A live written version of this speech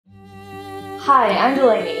Hi, I'm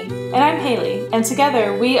Delaney. And I'm Haley, and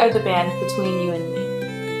together we are the band Between You and Me.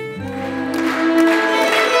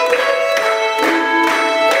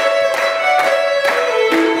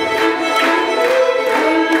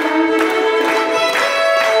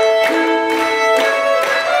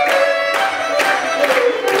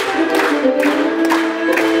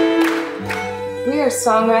 We are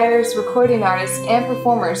songwriters, recording artists, and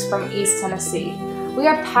performers from East Tennessee. We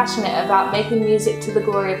are passionate about making music to the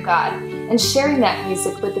glory of God and sharing that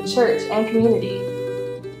music with the church and community.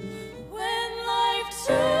 When life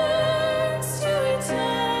turns to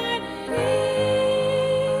eternity,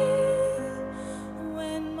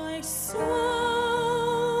 when my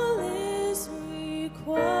soul is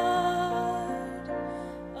required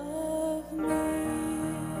of me.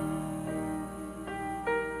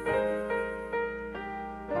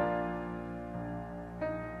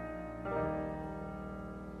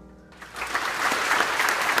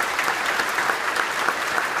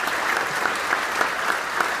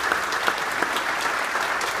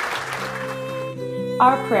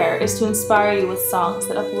 Our prayer is to inspire you with songs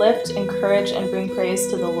that uplift, encourage, and bring praise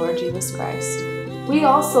to the Lord Jesus Christ. We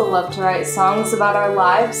also love to write songs about our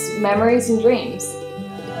lives, memories, and dreams.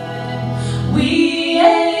 We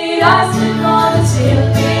ate ice cream on the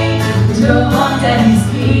tailgate, we drove on Daddy's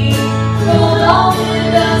feet, rolled all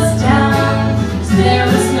windows down, 'cause there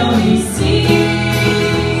was no AC.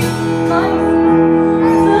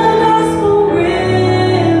 The gospel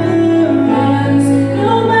river runs,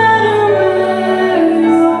 no matter where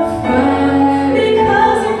you're from,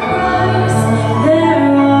 because of Christ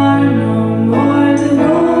there are no more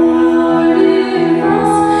divorce.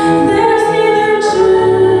 There's neither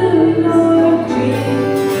Jew nor Greek.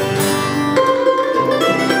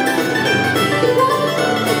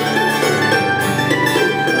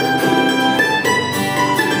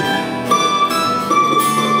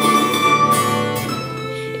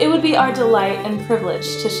 It would be our delight and privilege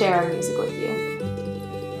to share our music with you.